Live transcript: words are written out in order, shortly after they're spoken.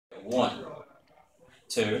1,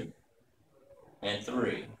 2, and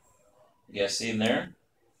 3. You guys see them there?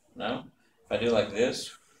 No? If I do like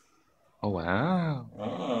this. Oh, wow.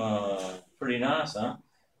 Oh, pretty nice, huh?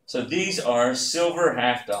 So these are silver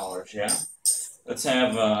half dollars, yeah? Let's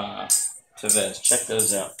have Tevez check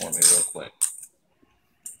those out for me real quick.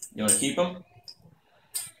 You want to keep them?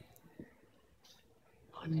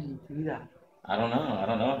 How do you do that? I don't know. I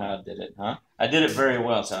don't know how I did it, huh? I did it very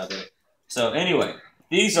well, so I did it. So anyway,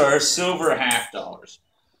 these are silver half dollars.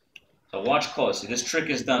 So watch closely. This trick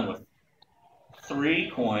is done with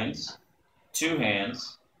 3 coins, 2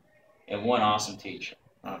 hands, and 1 awesome teacher.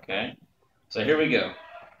 Okay? So here we go.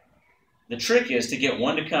 The trick is to get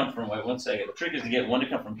one to come from, wait 1 second. The trick is to get one to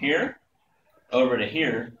come from here over to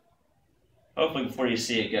here, hopefully before you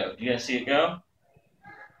see it go. Do you guys see it go?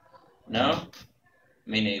 No?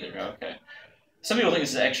 Me neither. Okay. Some people think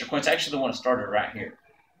this is an extra coin. It's actually the one that started right here.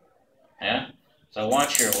 Yeah? So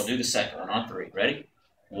watch here. We'll do the second one on 3. Ready?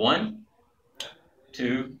 1,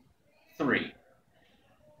 2, 3.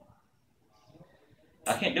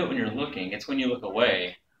 I can't do it when you're looking. It's when you look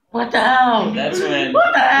away. What the hell? That's when...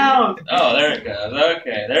 What the hell? Oh, there it goes.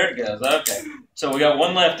 Okay, there it goes. Okay. So we got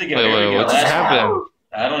one left to go. Wait, Here we go. what's Last happening? one.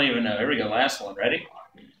 I don't even know. Here we go. Last one. Ready?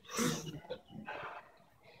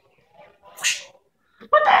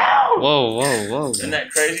 What the hell? Whoa, whoa, whoa. Isn't that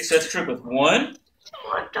crazy? So that's a trick with 1,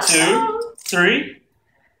 What the 2, hell? 3.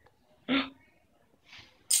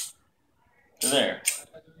 There.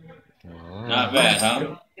 Not bad,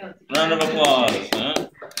 huh? Round of applause, huh?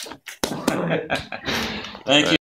 Thank you.